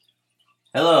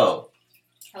Hello,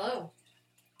 Hello.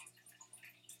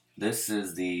 this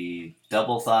is the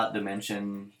Double Thought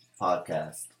Dimension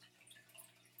podcast.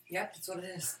 Yep, that's what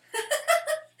it is.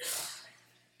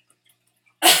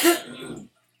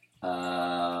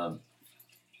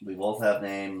 We both have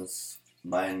names.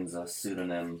 Mine's a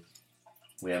pseudonym.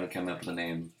 We haven't come up with a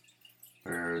name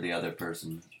for the other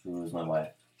person, who is my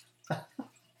wife.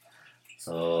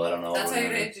 So I don't know. That's how you're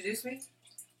going to introduce me?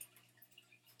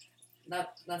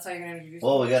 That's how you're going to introduce me?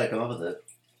 Well, we got to come up with it.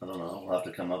 I don't know. We'll have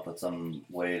to come up with some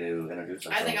way to introduce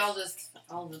ourselves. I think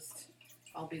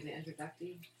I'll be the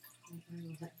introductee.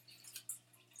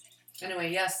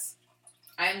 Anyway, yes.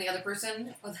 I am the other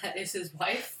person. That is his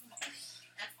wife.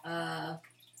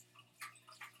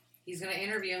 He's going to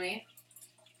interview me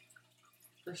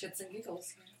for shits and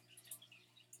giggles.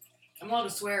 I'm allowed to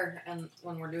swear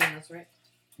when we're doing this, right?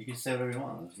 You can say whatever you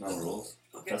want. There's no rules.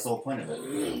 Okay. That's the whole point of it.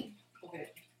 Okay.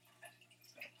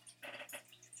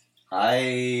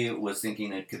 I was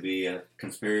thinking it could be a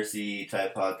conspiracy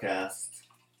type podcast,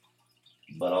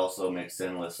 but also mixed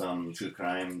in with some true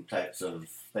crime types of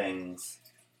things.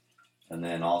 And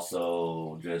then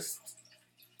also just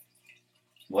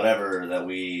whatever that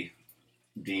we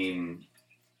deem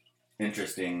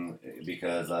interesting,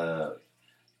 because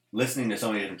listening to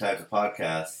so many different types of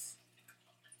podcasts,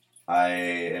 I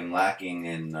am lacking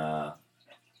in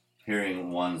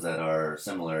hearing ones that are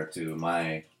similar to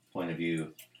my point of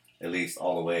view, at least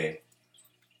all the way.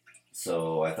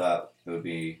 So I thought it would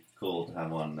be cool to have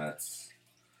one that's...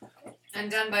 And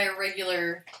done by a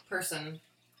regular person.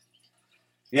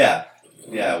 Yeah,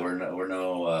 we're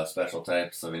no special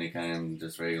types of any kind,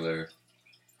 just regular,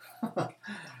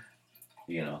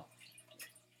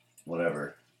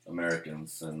 whatever,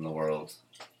 Americans in the world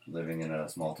living in a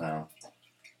small town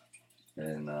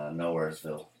in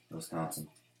Nowheresville, Wisconsin.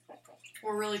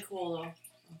 We're really cool, though.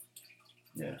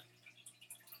 Yeah.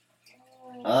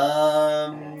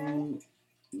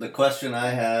 The question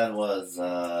I had was,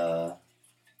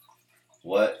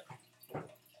 what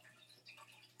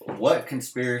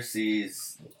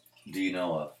conspiracies do you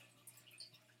know of?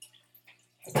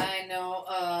 I know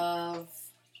of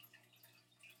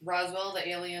Roswell, the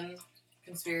alien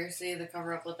conspiracy, the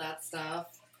cover-up with that stuff.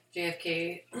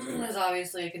 JFK is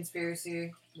obviously a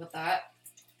conspiracy with that.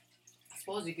 I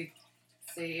suppose you could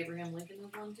say Abraham Lincoln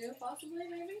was one too, possibly,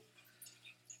 maybe.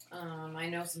 I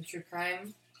know some true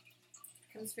crime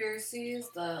conspiracies,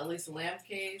 the Elisa Lam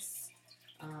case.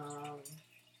 Yeah,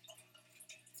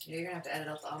 you're gonna have to edit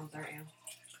out the ums, aren't you?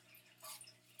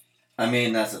 I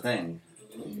mean, that's the thing.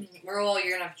 We're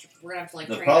gonna have to like.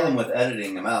 The problem with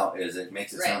editing them out is it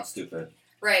makes it sound stupid.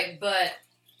 Right, but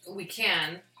we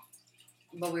can.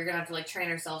 But we're gonna have to like train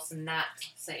ourselves to not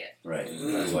say it. Right.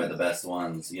 That's why the best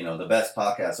ones, the best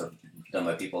podcasts are done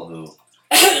by people who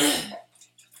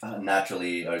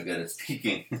naturally are good at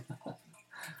speaking.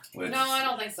 No, I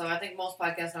don't think so. I think most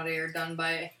podcasts nowadays are done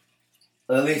by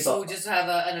at least people who just have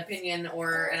an opinion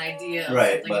or an idea. Of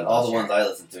right, but all the ones I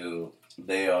listen to,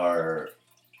 they are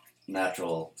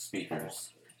natural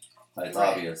speakers. It's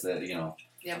obvious that,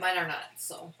 Yeah, mine are not.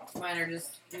 So mine are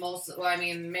just well, I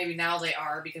mean, maybe now they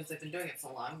are because they've been doing it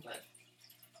so long, but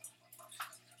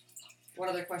what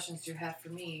other questions do you have for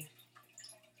me,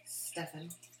 Stefan?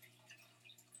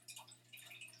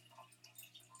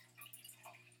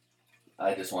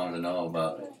 I just wanted to know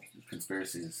about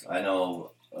conspiracies. I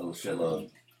know a shitload.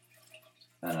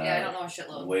 And I don't know a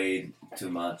shitload. Way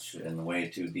too much and way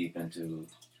too deep into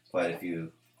quite a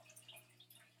few.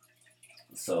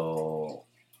 So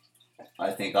I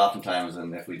think oftentimes,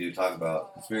 and if we do talk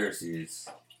about conspiracies,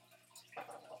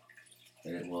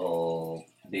 it will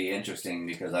be interesting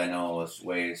because I know a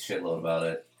shitload about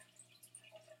it,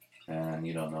 and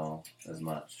you don't know as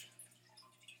much.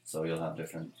 So you'll have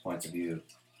different points of view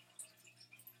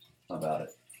about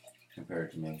it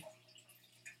compared to me.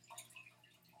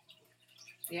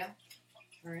 Yeah.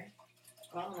 All right.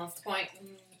 Well, that's the point.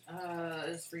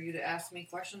 Is for you to ask me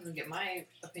questions and get my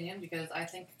opinion because I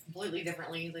think completely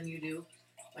differently than you do.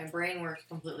 My brain works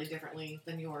completely differently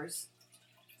than yours.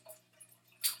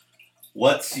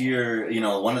 What's your,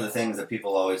 one of the things that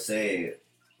people always say,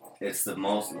 it's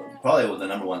probably the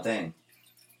number one thing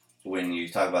when you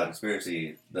talk about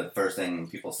conspiracy, the first thing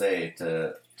people say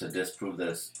to disprove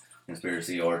this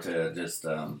conspiracy or to just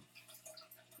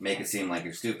make it seem like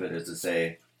you're stupid is to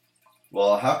say,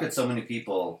 well, how could so many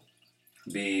people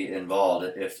be involved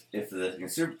if the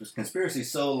conspiracy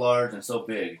is so large and so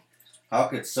big? How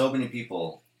could so many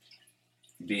people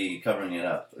be covering it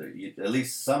up? At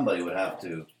least somebody would have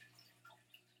to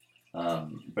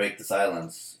break the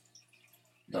silence,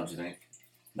 don't you think?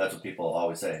 That's what people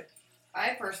always say.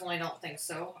 I personally don't think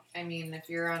so. I mean, if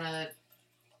you're on a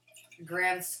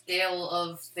grand scale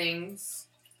of things,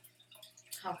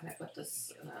 how can I put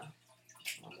this in a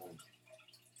normal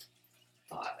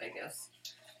thought, I guess?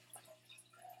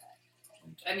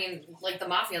 I mean, like the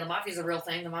mafia is a real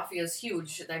thing. The mafia is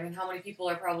huge. I mean, how many people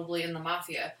are probably in the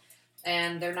mafia?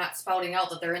 And they're not spouting out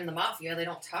that they're in the mafia. They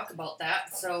don't talk about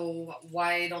that. So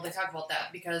why don't they talk about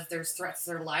that? Because there's threats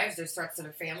to their lives. There's threats to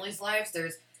their families' lives.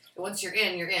 There's once you're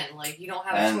in, you're in. Like, you don't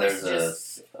have a choice. And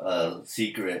there's a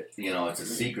secret, it's a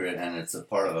secret, and it's a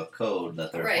part of a code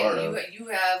that they're right. part of.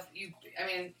 I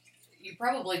mean, you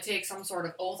probably take some sort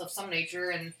of oath of some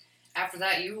nature, and after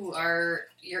that, you're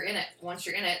in it. Once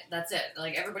you're in it, that's it.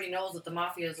 Like, everybody knows that the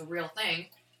mafia is a real thing,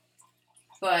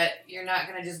 but you're not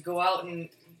gonna just go out and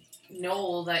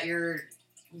know that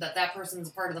that person's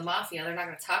a part of the mafia. They're not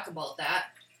gonna talk about that.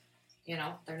 They're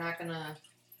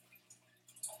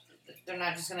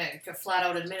not just gonna flat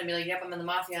out admit and be like, "Yep, I'm in the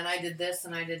mafia and I did this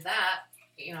and I did that,"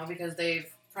 because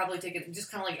they've probably taken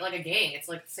just kind of like a gang. It's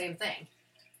like the same thing.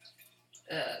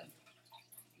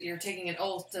 You're taking an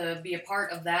oath to be a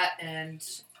part of that and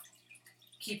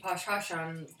keep hush hush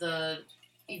on the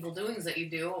evil doings that you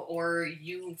do, or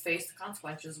you face the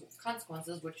consequences,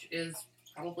 which is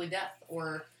probably death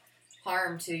or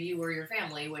harm to you or your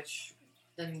family. Which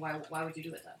then why would you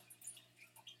do it then?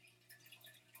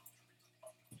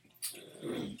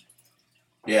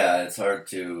 Yeah, it's hard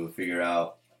to figure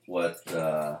out what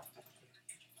the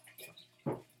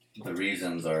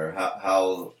reasons are,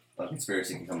 how a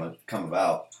conspiracy can come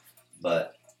about,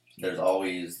 but there's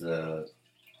always the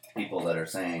people that are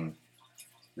saying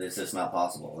this is not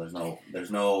possible.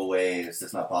 There's no way it's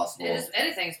just not possible.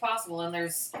 Anything's possible, and I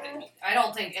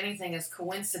don't think anything is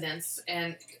coincidence.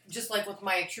 And just like with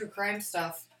my true crime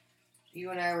stuff, you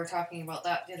and I were talking about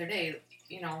that the other day.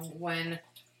 When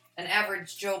an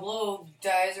average Joe Blow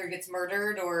dies or gets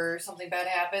murdered or something bad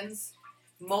happens,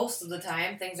 most of the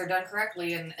time things are done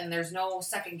correctly, and there's no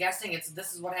second guessing.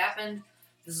 This is what happened,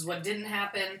 this is what didn't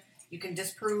happen. You can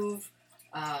disprove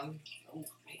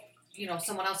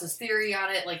someone else's theory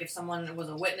on it. Like if someone was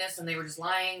a witness and they were just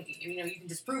lying, you can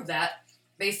disprove that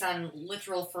based on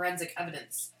literal forensic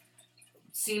evidence.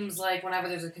 Seems like whenever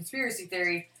there's a conspiracy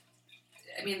theory,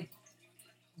 I mean,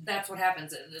 that's what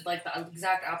happens. Like the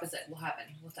exact opposite will happen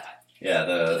with that. Yeah,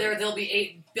 there'll be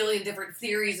 8 billion different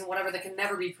theories and whatever that can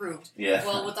never be proved. Yeah.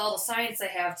 Well, with all the science they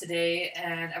have today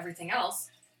and everything else,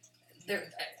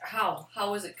 how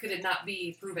could it not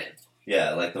be proven?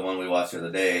 Yeah, like the one we watched the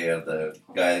other day of the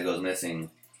guy that goes missing.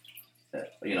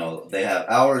 They have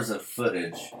hours of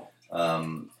footage.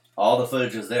 All the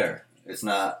footage is there. It's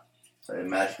not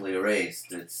magically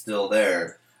erased. It's still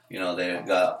there. They've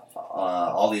got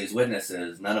all these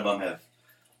witnesses. None of them have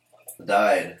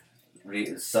died.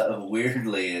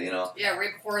 Weirdly, Yeah,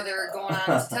 right before they're going on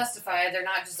to testify, they're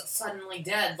not just suddenly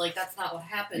dead. Like, that's not what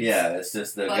happens. Yeah, it's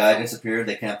just the guy disappeared.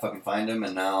 They can't fucking find him,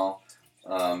 and now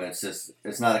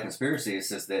it's not a conspiracy. It's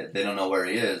just that they don't know where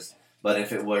he is. But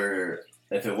if it were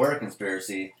a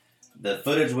conspiracy, the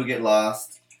footage would get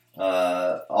lost.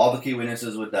 All the key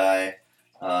witnesses would die.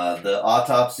 The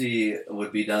autopsy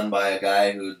would be done by a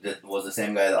guy who was the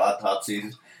same guy that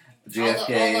autopsied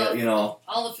JFK.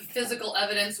 All the physical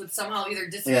evidence would somehow either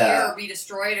disappear or be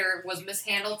destroyed or was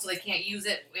mishandled, so they can't use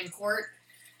it in court.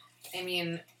 I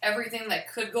mean, everything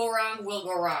that could go wrong will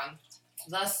go wrong,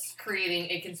 thus creating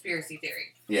a conspiracy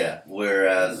theory. Yeah,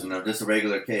 whereas just a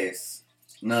regular case,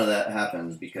 none of that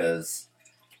happens because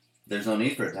there's no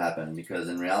need for it to happen. Because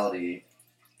in reality,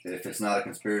 if it's not a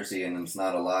conspiracy and it's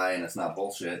not a lie and it's not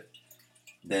bullshit,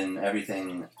 then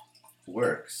everything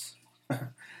works.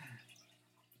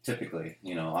 Typically,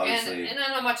 obviously. And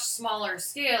on a much smaller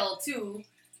scale, too,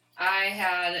 I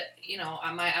had,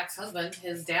 my ex-husband,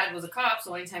 his dad was a cop,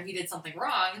 so anytime he did something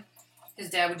wrong, his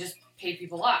dad would just pay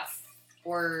people off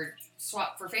or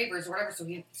swap for favors or whatever,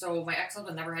 so my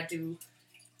ex-husband never had to,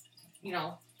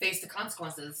 face the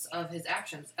consequences of his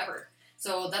actions ever.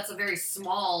 So that's a very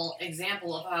small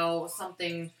example of how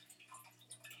something,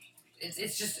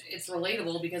 it's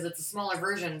relatable because it's a smaller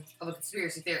version of a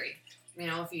conspiracy theory.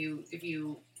 If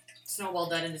you snowball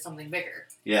that into something bigger.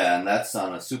 Yeah, and that's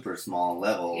on a super small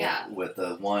level. Yeah. With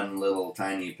the one little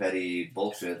tiny petty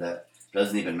bullshit that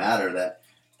doesn't even matter. That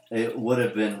it would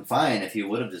have been fine if he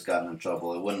would have just gotten in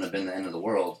trouble. It wouldn't have been the end of the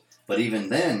world. But even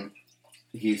then,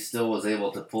 he still was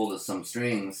able to pull some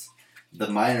strings, the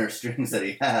minor strings that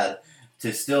he had,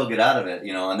 to still get out of it.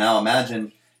 And now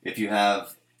imagine if you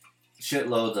have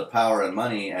shitloads of power and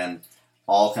money and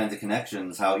all kinds of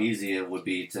connections, how easy it would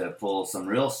be to pull some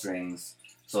real strings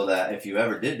so that if you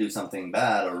ever did do something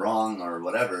bad or wrong or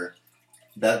whatever,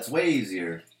 that's way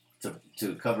easier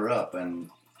to cover up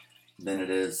than it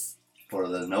is for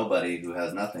the nobody who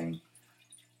has nothing.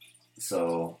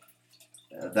 So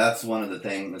that's one of the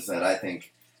things that I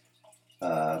think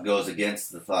goes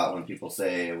against the thought when people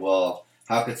say, well,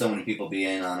 how could so many people be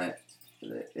in on it?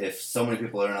 If so many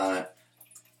people are in on it,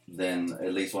 then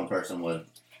at least one person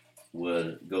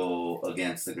would go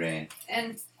against the grain.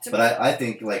 But I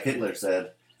think, like Hitler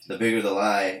said, the bigger the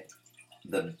lie,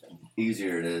 the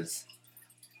easier it is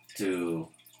to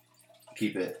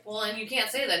keep it. Well, and you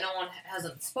can't say that no one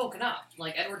hasn't spoken up.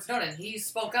 Like Edward Snowden, he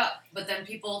spoke up, but then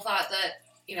people thought that,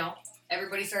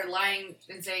 everybody started lying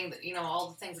and saying that, all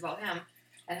the things about him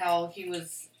and how he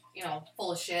was,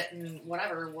 full of shit and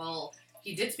whatever. Well,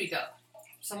 he did speak up.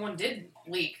 Someone did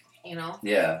leak,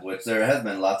 Yeah, which there has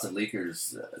been lots of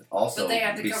leakers also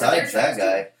besides that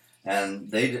guy. Too. And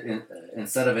they,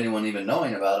 instead of anyone even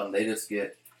knowing about them, they just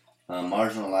get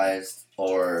marginalized,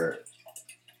 or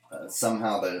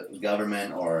somehow the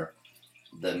government or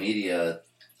the media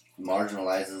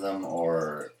marginalizes them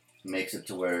or makes it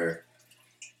to where,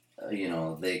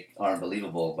 they aren't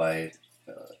believable by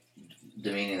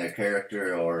demeaning their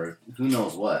character or who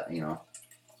knows what,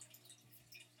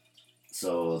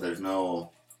 So there's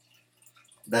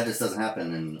that just doesn't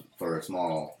happen for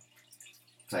small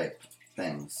type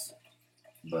things,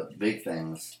 but big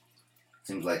things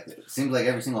seems like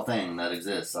every single thing that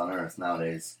exists on Earth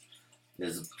nowadays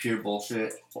is pure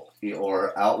bullshit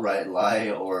or outright lie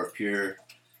or pure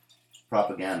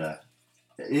propaganda.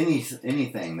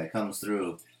 Anything that comes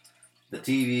through the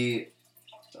TV,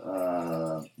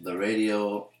 the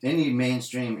radio, any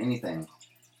mainstream, anything,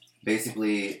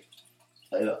 basically,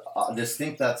 just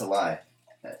think that's a lie.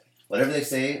 Whatever they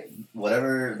say,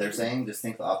 whatever they're saying, just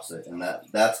think the opposite, and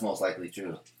that's most likely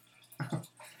true.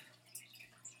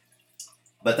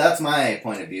 But that's my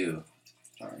point of view.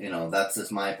 That's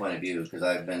just my point of view, because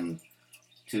I've been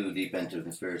too deep into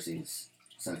conspiracies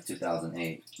since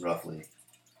 2008, roughly.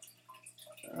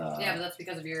 Yeah, but that's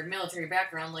because of your military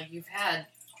background. Like, you've had,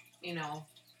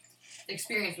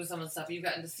 experience with some of the stuff. You've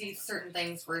gotten to see certain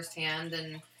things firsthand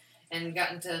and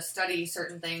gotten to study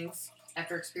certain things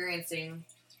after experiencing,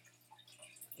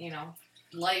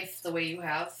 life the way you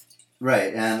have.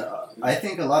 Right, and I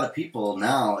think a lot of people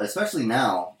now, especially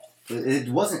now, it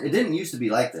didn't used to be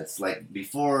like this. Like,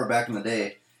 before, back in the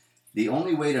day, the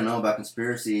only way to know about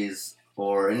conspiracies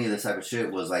or any of this type of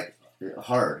shit was, like,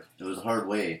 hard. It was a hard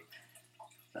way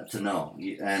to know.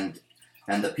 And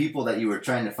the people that you were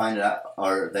trying to find out,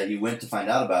 or that you went to find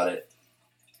out about it,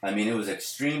 I mean, it was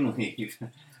extremely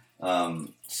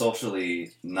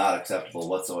socially not acceptable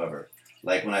whatsoever.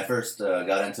 Like, when I first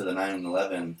got into the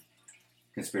 9/11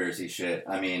 conspiracy shit,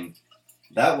 I mean,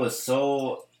 that was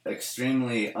so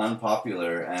extremely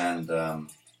unpopular, and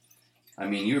I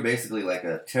mean, you were basically like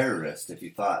a terrorist if you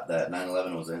thought that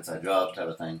 9/11 was an inside job type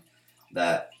of thing,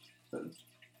 that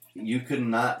you could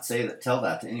not tell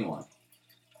that to anyone.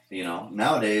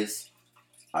 Nowadays,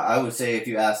 I would say if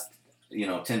you asked,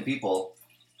 10 people,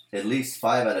 at least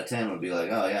 5 out of 10 would be like,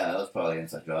 oh yeah, that was probably an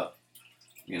inside job.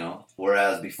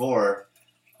 Whereas before,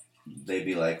 they'd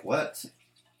be like, what?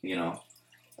 Now...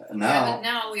 Yeah, but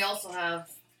now we also have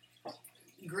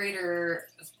greater,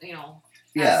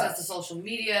 access to social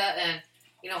media, and,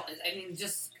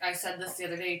 I said this the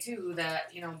other day too,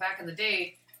 that, back in the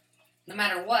day, no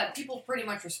matter what, people pretty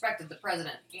much respected the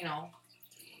president,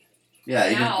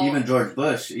 Yeah, even George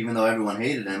Bush, even though everyone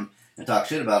hated him and talked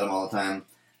shit about him all the time,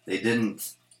 they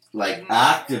didn't,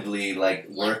 actively,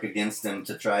 work against him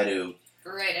to try to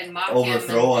right, and mock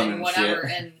overthrow him and whatever,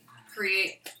 shit. And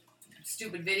create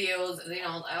stupid videos.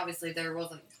 Obviously there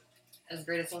wasn't as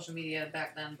great as social media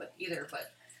back then, but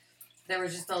there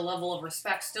was just a level of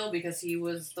respect still, because he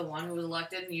was the one who was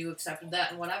elected and you accepted that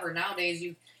and whatever. Nowadays,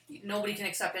 nobody can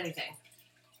accept anything.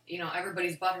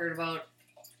 Everybody's butthurt about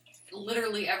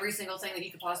literally every single thing that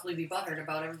you could possibly be butthurt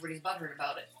about. Everybody's butthurt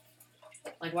about it.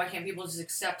 Like, why can't people just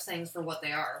accept things for what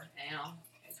they are,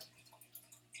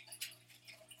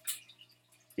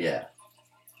 Yeah.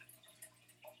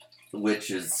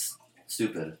 Which is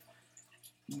stupid.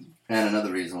 And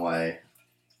another reason why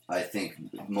I think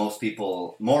more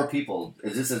people,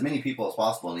 just as many people as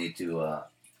possible need to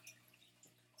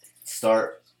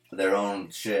start their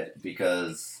own shit,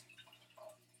 because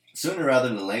sooner rather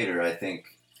than later, I think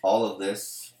all of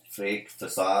this fake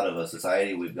facade of a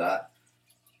society we've got,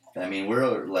 I mean,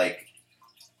 we're like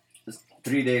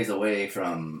 3 days away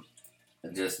from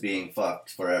just being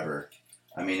fucked forever.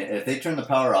 I mean, if they turn the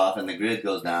power off and the grid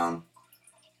goes down,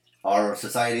 our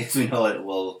society as we know it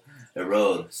will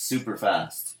erode super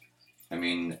fast. I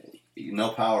mean, no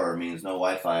power means no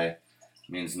Wi-Fi,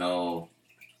 means no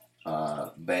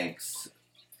banks.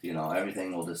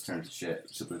 Everything will just turn to shit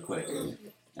super quick.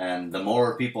 And the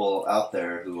more people out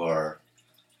there who are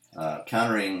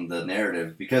countering the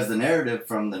narrative, because the narrative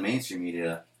from the mainstream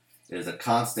media is a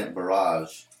constant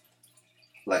barrage,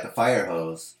 like a fire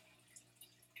hose,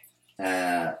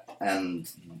 and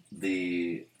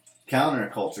the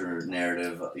counterculture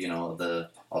narrative, the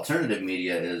alternative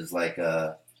media is like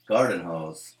a garden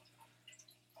hose.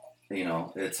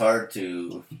 It's hard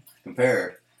to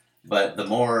compare, but the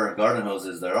more garden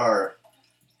hoses there are,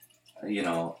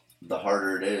 the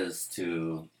harder it is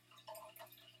to,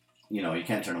 you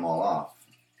can't turn them all off.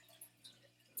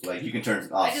 Like, you can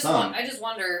turn off some. I just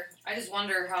wonder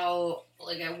how,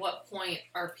 like, at what point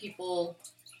are people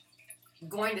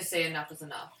going to say enough is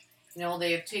enough?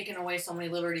 They have taken away so many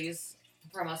liberties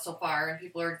from us so far, and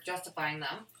people are justifying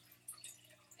them.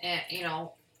 And,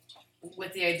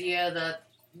 with the idea that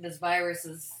this virus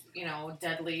is,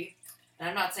 deadly. And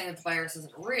I'm not saying that the virus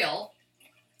isn't real.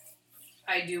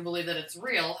 I do believe that it's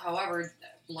real. However,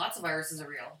 lots of viruses are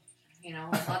real.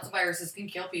 Lots of viruses can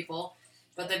kill people,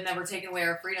 but they've never taken away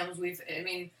our freedoms.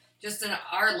 Just in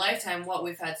our lifetime,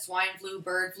 we've had swine flu,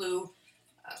 bird flu.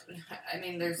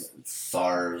 There's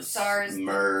SARS,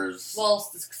 MERS.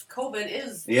 Well, COVID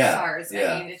is SARS.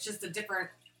 Yeah. It's just a different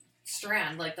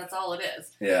strand. Like, that's all it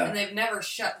is. Yeah. And they've never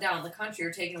shut down the country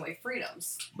or taken away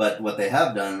freedoms. But what they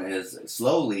have done is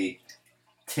slowly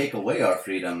take away our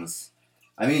freedoms.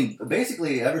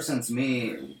 Basically, ever since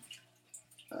me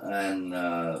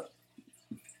and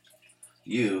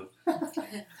you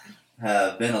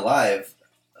have been alive,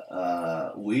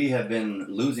 we have been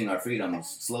losing our freedoms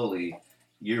slowly,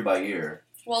 year by year.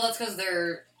 Well, that's because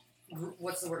they're,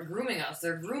 grooming us.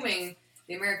 They're grooming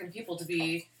the American people to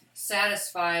be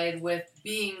satisfied with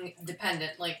being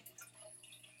dependent,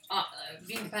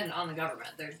 being dependent on the government.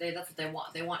 That's what they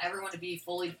want. They want everyone to be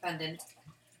fully dependent.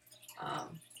 I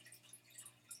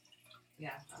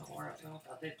don't know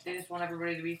about that. They just want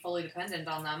everybody to be fully dependent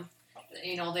on them.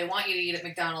 They want you to eat at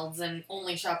McDonald's and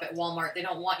only shop at Walmart. They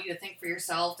don't want you to think for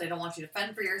yourself. They don't want you to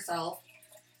fend for yourself.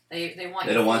 They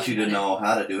don't want you to know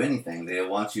how to do anything. They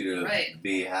want you to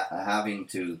be having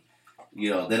to,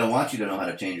 they don't want you to know how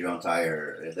to change your own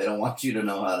tire. They don't want you to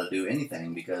know how to do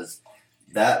anything, because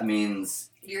that means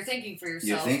you're thinking for yourself.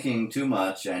 You're thinking too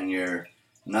much, and you're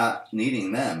not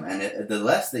needing them. And the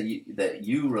less that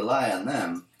you rely on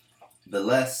them, the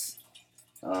less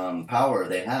power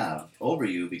they have over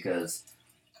you, because,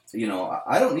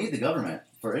 I don't need the government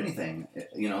for anything, if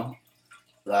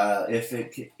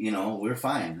it, we're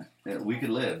fine. We could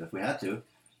live if we had to.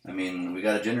 We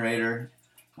got a generator.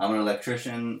 I'm an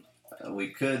electrician. We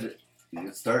could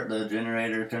start the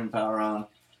generator, turn the power on.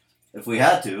 If we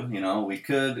had to, we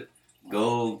could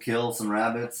go kill some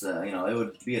rabbits. It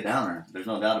would be a downer. There's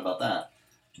no doubt about that.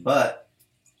 But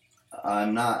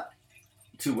I'm not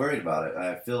too worried about it.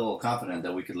 I feel confident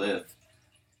that we could live.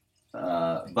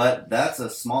 But that's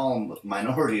a small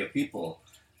minority of people.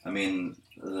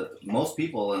 Most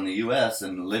people in the U.S.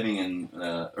 and living in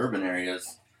urban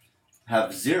areas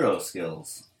have zero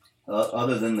skills,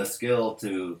 other than the skill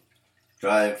to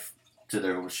drive to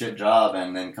their shit job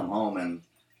and then come home, and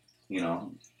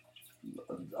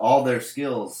all their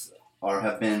skills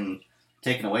have been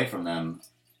taken away from them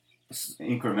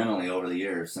incrementally over the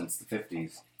years since the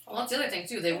 50s. Well, that's the other thing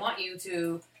too. They want you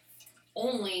to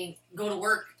only go to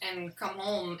work and come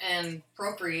home and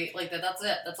procreate. Like that. That's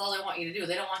it. That's all they want you to do.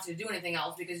 They don't want you to do anything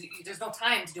else, because there's no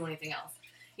time to do anything else.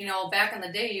 Back in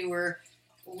the day, you were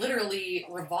literally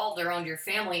revolved around your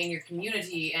family and your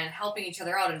community and helping each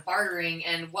other out and bartering,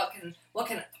 and what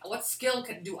skill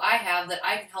do I have that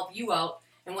I can help you out,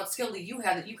 and what skill do you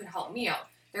have that you can help me out.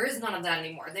 There is none of that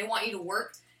anymore. They want you to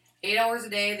work 8 hours a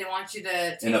day. They want you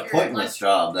to take a pointless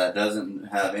job that doesn't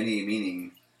have any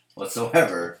meaning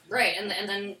whatsoever. Right, and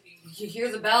then you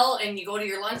hear the bell and you go to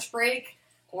your lunch break,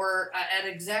 or at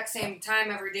the exact same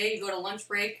time every day you go to lunch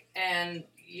break and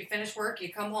you finish work,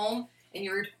 you come home, and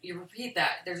you repeat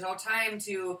that. There's no time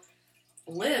to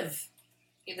live.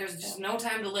 There's just no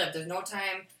time to live. There's no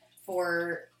time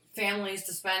for families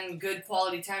to spend good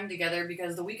quality time together,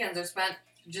 because the weekends are spent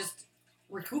just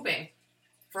recouping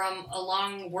from a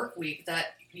long work week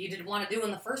that you didn't want to do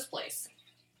in the first place.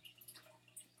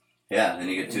 Yeah, then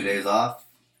you get 2 days off,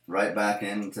 right back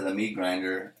into the meat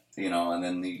grinder, and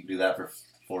then you do that for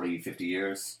 40, 50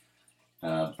 years.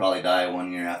 Probably die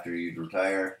 1 year after you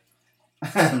retire,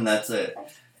 and that's it.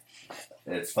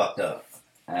 It's fucked up.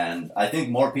 And I think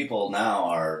more people now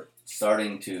are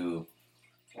starting to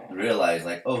realize,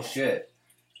 like, oh shit,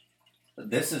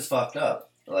 this is fucked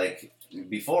up. Like,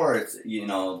 before, it's,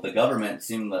 the government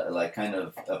seemed like kind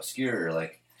of obscure.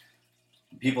 Like,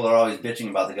 people are always bitching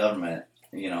about the government.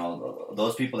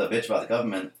 Those people that bitch about the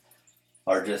government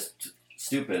are just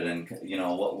stupid, and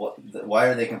why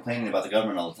are they complaining about the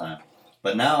government all the time?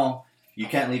 But now you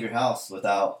can't leave your house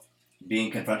without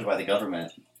being confronted by the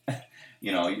government.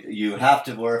 You have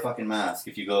to wear a fucking mask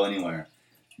if you go anywhere.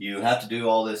 You have to do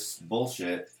all this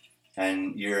bullshit,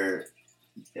 and you're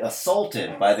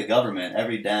assaulted by the government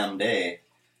every damn day.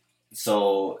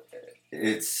 So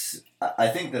I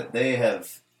think that they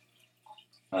have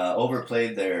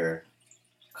overplayed their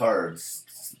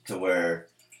cards to where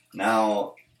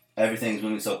now everything's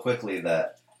moving so quickly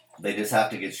that they just have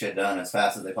to get shit done as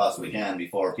fast as they possibly can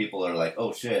before people are like,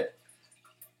 oh shit,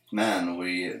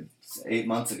 man, 8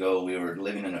 months ago we were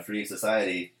living in a free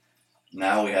society.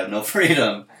 Now we have no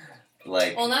freedom.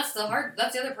 Like, well, and that's the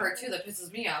other part too that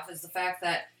pisses me off is the fact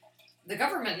that the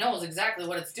government knows exactly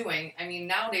what it's doing. I mean,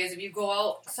 nowadays if you go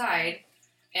outside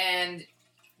and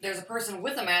there's a person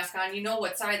with a mask on, you know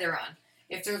what side they're on.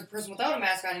 If there's a person without a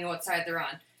mask on, you know what side they're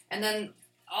on. And then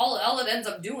all it ends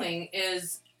up doing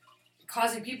is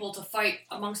causing people to fight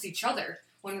amongst each other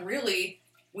when really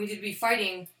we need to be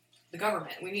fighting the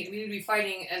government. We need to be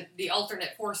fighting the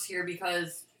alternate force here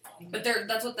but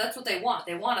that's what they want.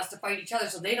 They want us to fight each other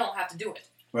so they don't have to do it.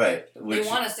 Right. They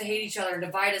want us to hate each other and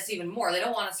divide us even more. They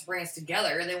don't want us to bring us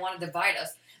together. They want to divide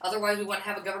us. Otherwise, we wouldn't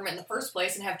have a government in the first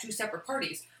place and have two separate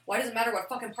parties. Why does it matter what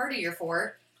fucking party you're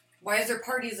for? Why is there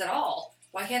parties at all?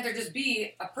 Why can't there just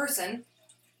be a person,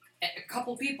 a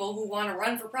couple people who want to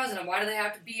run for president? Why do they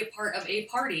have to be a part of a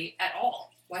party at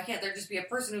all? Why can't there just be a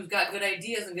person who's got good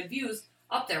ideas and good views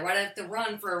up there? Why do they have to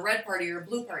run for a red party or a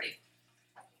blue party?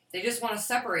 They just want to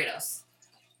separate us.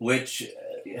 Which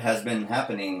has been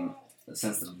happening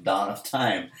since the dawn of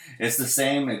time. It's the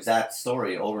same exact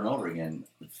story over and over again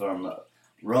from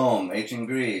Rome, ancient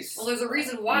Greece. Well, there's a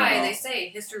reason why they say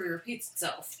history repeats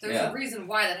itself. There's a reason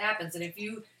why that happens, and if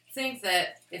you think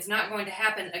that it's not going to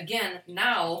happen again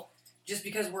now, just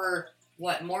because we're,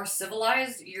 more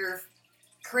civilized, you're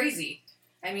crazy.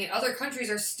 I mean, other countries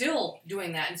are still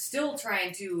doing that and still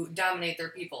trying to dominate their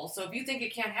people. So if you think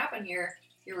it can't happen here,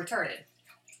 you're retarded.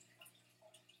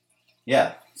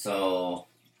 Yeah, so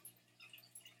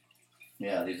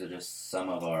these are just some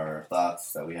of our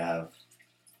thoughts that we have.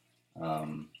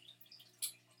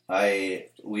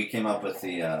 We came up with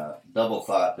the double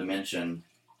thought dimension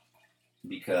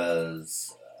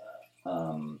because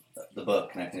the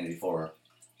book 1984.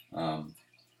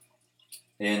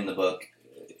 In the book,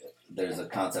 there's a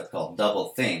concept called double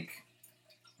think,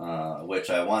 which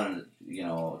I wanted,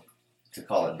 to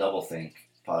call it Double Think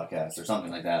Podcast or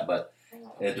something like that, but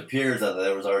it appears that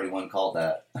there was already one called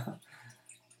that.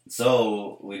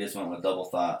 So we just went with double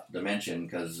thought dimension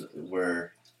because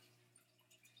we're,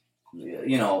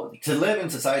 to live in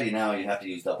society now, you have to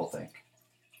use double think.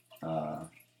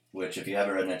 Which, if you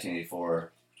haven't read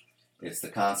 1984, it's the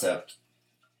concept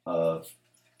of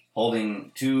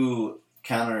holding two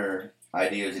counter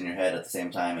ideas in your head at the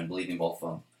same time and believing both of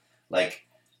them. Like,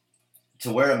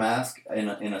 to wear a mask in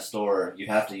a store, you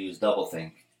have to use double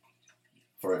think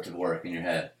for it to work in your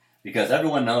head. Because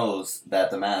everyone knows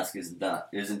that the mask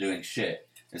isn't doing shit.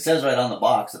 It says right on the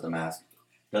box that the mask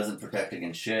doesn't protect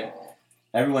against shit.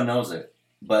 Everyone knows it.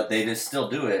 But they just still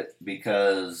do it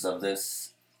because of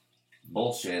this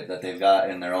bullshit that they've got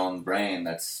in their own brain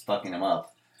that's fucking them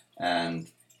up. And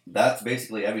that's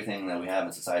basically everything that we have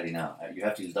in society now. You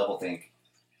have to use double think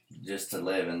just to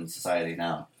live in society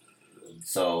now.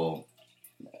 So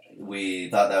we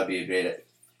thought that would be a great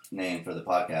name for the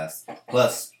podcast.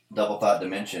 Plus, double thought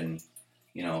dimension,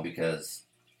 because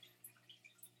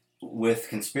with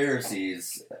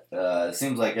conspiracies, it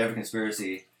seems like every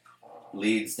conspiracy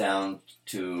leads down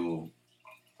to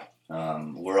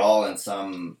we're all in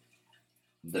some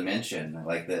dimension.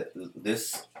 Like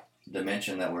this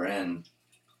dimension that we're in,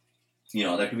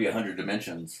 there could be 100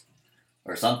 dimensions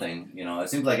or something. It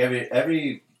seems like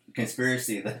every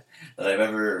conspiracy that I've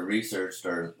ever researched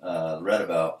or read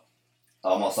about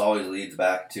almost always leads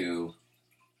back to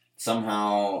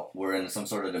somehow we're in some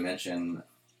sort of dimension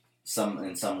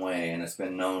in some way, and it's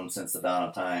been known since the dawn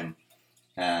of time,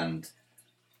 and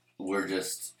we're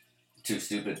just too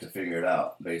stupid to figure it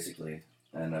out, basically.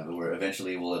 And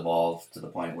eventually we'll evolve to the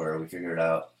point where we figure it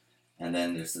out, and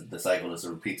then the cycle just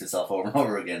repeats itself over and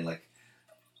over again, like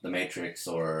The Matrix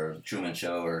or Truman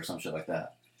Show or some shit like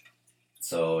that.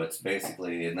 So it's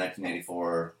basically a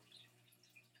 1984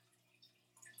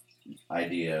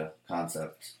 idea,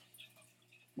 concept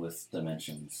with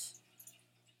dimensions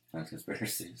and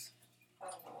conspiracies.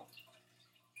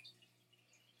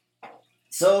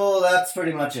 So that's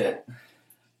pretty much it.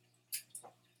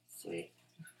 Sweet.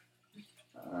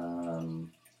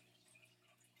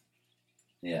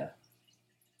 Yeah.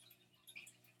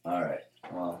 All right.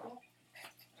 Well,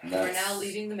 We're now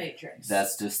leaving the Matrix.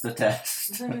 That's just the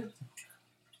test.